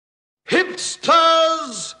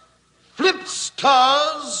tricksters,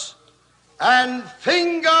 flipsters, and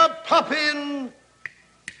finger-popping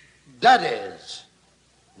daddies.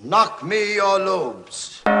 Knock me your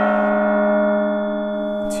lobes.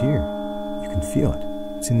 It's here. You can feel it.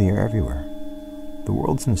 It's in the air everywhere. The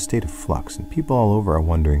world's in a state of flux, and people all over are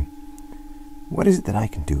wondering, what is it that I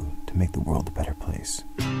can do to make the world a better place?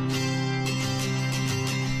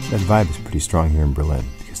 That vibe is pretty strong here in Berlin,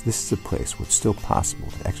 because this is a place where it's still possible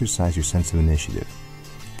to exercise your sense of initiative.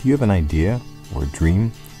 If you have an idea or a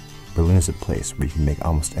dream, Berlin is a place where you can make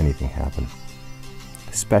almost anything happen,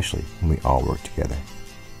 especially when we all work together.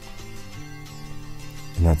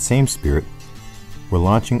 In that same spirit, we're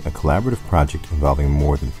launching a collaborative project involving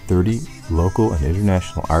more than 30 local and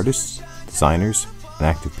international artists, designers, and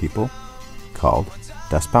active people called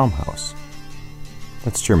Das Baumhaus.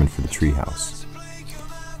 That's German for the tree house.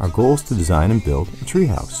 Our goal is to design and build a tree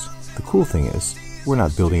house. The cool thing is, we're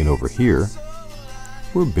not building it over here,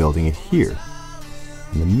 we're building it here,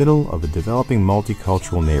 in the middle of a developing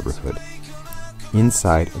multicultural neighborhood,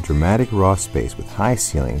 inside a dramatic raw space with high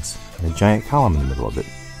ceilings and a giant column in the middle of it.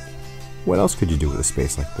 What else could you do with a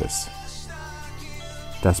space like this?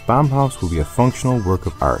 Das Baumhaus will be a functional work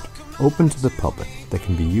of art, open to the public, that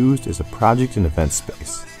can be used as a project and event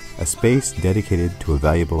space, a space dedicated to a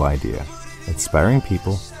valuable idea, inspiring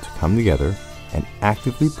people to come together and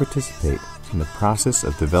actively participate in the process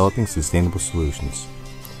of developing sustainable solutions,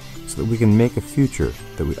 so that we can make a future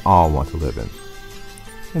that we all want to live in,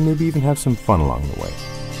 and maybe even have some fun along the way.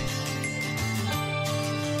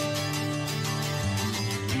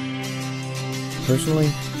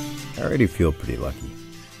 Personally, I already feel pretty lucky.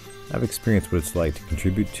 I've experienced what it's like to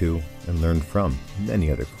contribute to and learn from many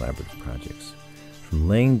other collaborative projects, from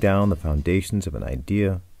laying down the foundations of an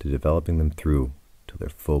idea to developing them through to their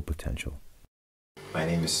full potential. My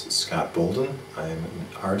name is Scott Bolden. I'm an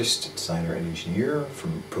artist, designer, and engineer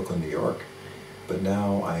from Brooklyn, New York, but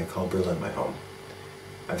now I call Berlin my home.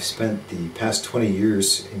 I've spent the past 20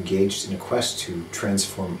 years engaged in a quest to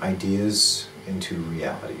transform ideas into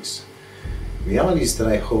realities. Realities that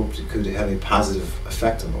I hoped could have a positive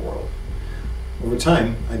effect on the world. Over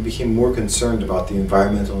time, I became more concerned about the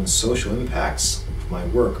environmental and social impacts of my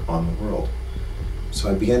work on the world. So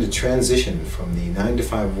I began to transition from the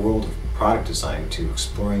 9-to-5 world of product design to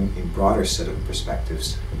exploring a broader set of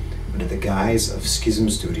perspectives under the guise of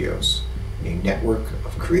Schism Studios, a network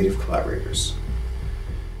of creative collaborators.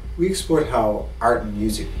 We explored how art and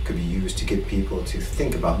music could be used to get people to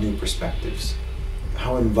think about new perspectives,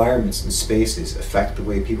 how environments and spaces affect the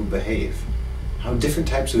way people behave, how different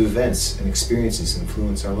types of events and experiences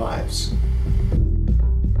influence our lives.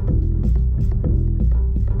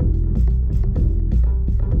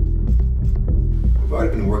 We've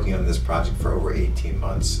already been working on this project for over 18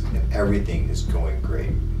 months, and everything is going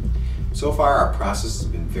great. So far, our process has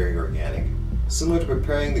been very organic, similar to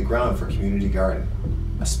preparing the ground for a community garden,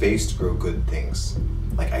 a space to grow good things,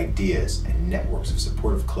 like ideas and networks of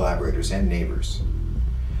supportive collaborators and neighbors.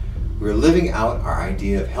 We're living out our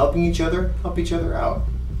idea of helping each other help each other out.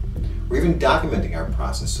 We're even documenting our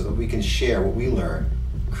process so that we can share what we learn,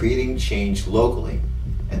 creating change locally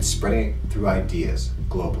and spreading it through ideas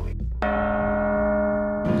globally.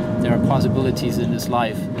 There are possibilities in this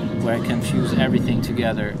life where I can fuse everything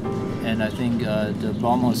together, and I think the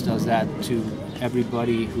Baumhaus does that to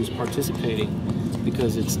everybody who's participating,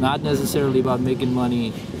 because it's not necessarily about making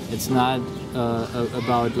money, it's not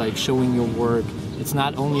about like showing your work. It's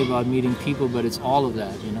not only about meeting people, but it's all of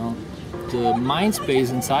that, you know. The mind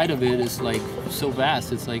space inside of it is like so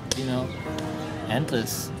vast, it's like, you know,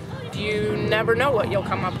 endless. You never know what you'll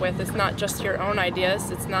come up with. It's not just your own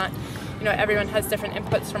ideas. It's not, you know, everyone has different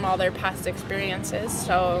inputs from all their past experiences,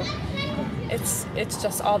 so it's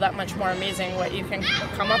just all that much more amazing what you can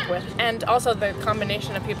come up with. And also the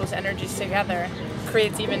combination of people's energies together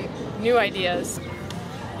creates even new ideas.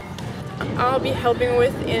 I'll be helping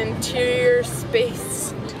with interior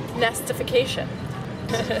space nestification,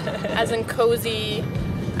 as in cozy,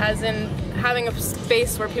 as in having a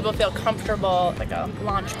space where people feel comfortable, like a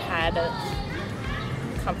launch pad of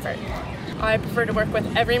comfort. I prefer to work with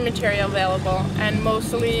every material available and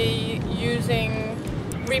mostly using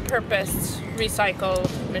repurposed,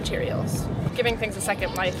 recycled materials, giving things a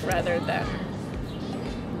second life rather than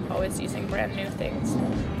always using brand new things.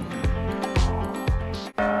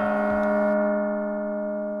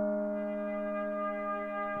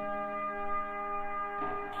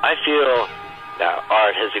 I feel that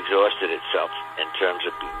art has exhausted itself in terms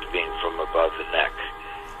of being from above the neck.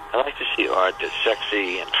 I like to see art that's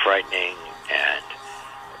sexy and frightening and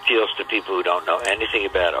appeals to people who don't know anything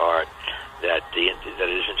about art, that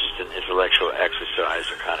is interested in intellectual exercise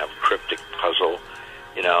or kind of cryptic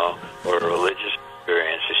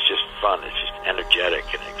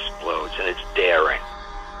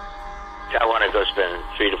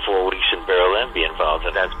 3 to 4 weeks in Berlin, be involved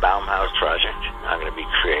in that Baumhaus project. I'm going to be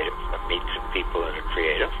creative, meet some people that are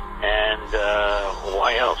creative. And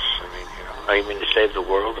why else? I mean to save the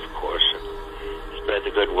world, of course, and spread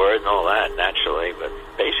the good word and all that, naturally. But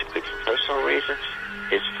basically, for personal reasons,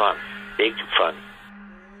 it's fun, big fun.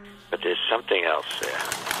 But there's something else there.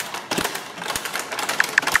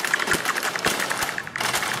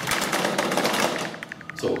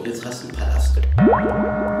 So, jetzt hast du einen Palast.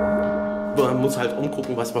 Man muss halt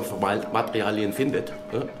umgucken, was man für Materialien findet,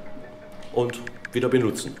 ne? Und wieder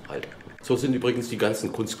benutzen halt. So sind übrigens die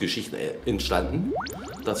ganzen Kunstgeschichten entstanden.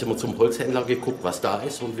 Da sind wir zum Holzhändler geguckt, was da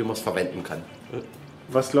ist und wie man es verwenden kann. Ne?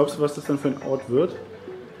 Was glaubst du, was das dann für ein Ort wird?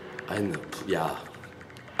 Ein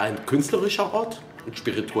künstlerischer Ort, ein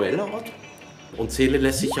spiritueller Ort. Und Seele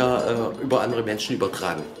lässt sich ja über andere Menschen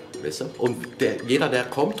übertragen. Weißt du? Und jeder, der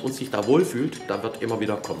kommt und sich da wohlfühlt, der wird immer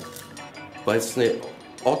wieder kommen. Weil es ein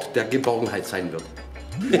Ort der Geborgenheit sein wird.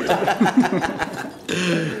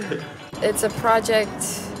 It's a project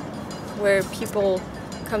where people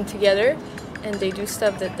come together and they do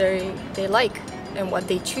stuff that they like and what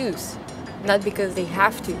they choose. Not because they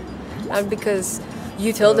have to. Not because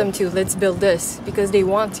you tell them to, let's build this. Because they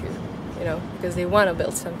want to, because they want to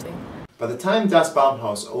build something. By the time Das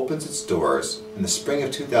Baumhaus opens its doors in the spring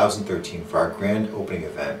of 2013 for our grand opening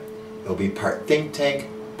event, it will be part think tank,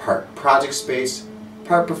 part project space,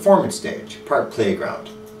 part performance stage, part playground.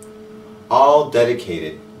 All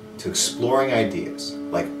dedicated to exploring ideas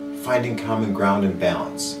like finding common ground and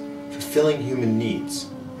balance, fulfilling human needs,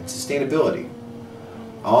 and sustainability.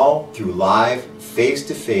 All through live,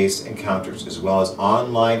 face-to-face encounters as well as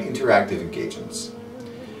online interactive engagements.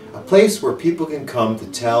 A place where people can come to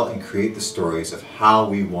tell and create the stories of how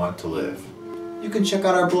we want to live. You can check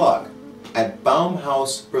out our blog at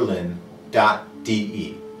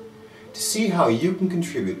baumhausberlin.de to see how you can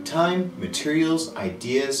contribute time, materials,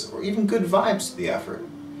 ideas, or even good vibes to the effort.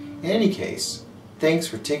 In any case, thanks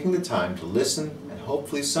for taking the time to listen, and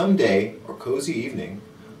hopefully someday, or cozy evening,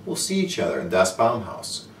 we'll see each other in Das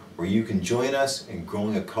Baumhaus, where you can join us in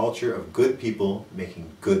growing a culture of good people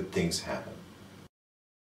making good things happen.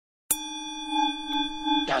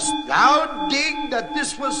 Dost thou dig that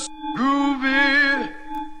this was groovy?